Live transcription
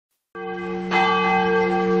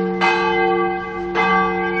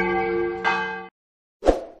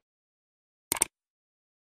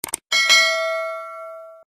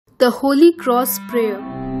The Holy Cross Prayer.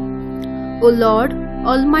 O Lord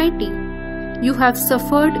Almighty, you have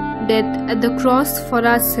suffered death at the cross for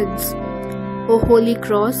our sins. O Holy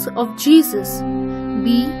Cross of Jesus,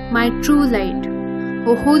 be my true light.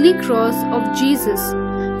 O Holy Cross of Jesus,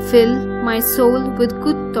 fill my soul with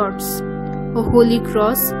good thoughts. O Holy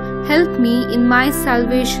Cross, help me in my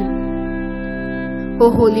salvation.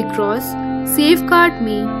 O Holy Cross, safeguard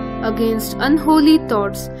me against unholy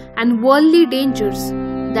thoughts and worldly dangers,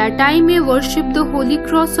 that I may worship the Holy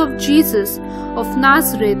Cross of Jesus of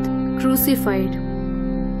Nazareth crucified.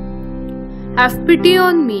 Have pity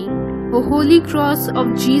on me, O Holy Cross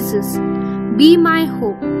of Jesus, be my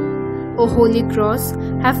hope. O Holy Cross,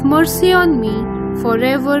 have mercy on me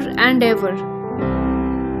forever and ever.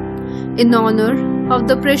 In honor of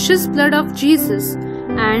the precious blood of Jesus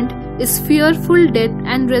and His fearful death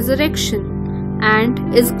and resurrection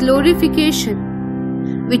and His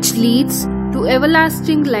glorification, which leads to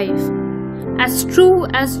everlasting life, as true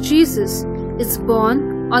as Jesus is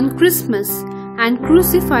born on Christmas and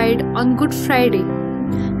crucified on Good Friday,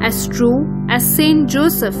 as true as Saint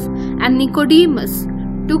Joseph and Nicodemus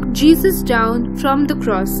took Jesus down from the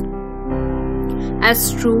cross,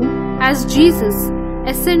 as true as Jesus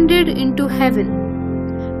ascended into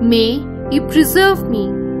heaven, may He preserve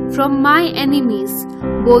me from my enemies,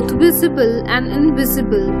 both visible and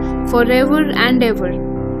invisible, forever and ever.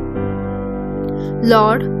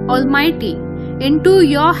 Lord Almighty, into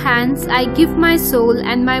your hands I give my soul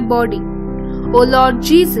and my body. O Lord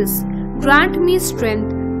Jesus, grant me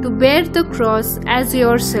strength to bear the cross as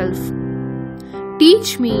yourself.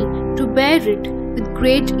 Teach me to bear it with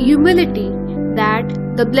great humility, that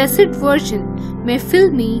the Blessed Virgin may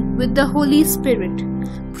fill me with the Holy Spirit.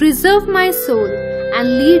 Preserve my soul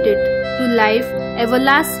and lead it to life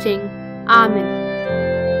everlasting. Amen.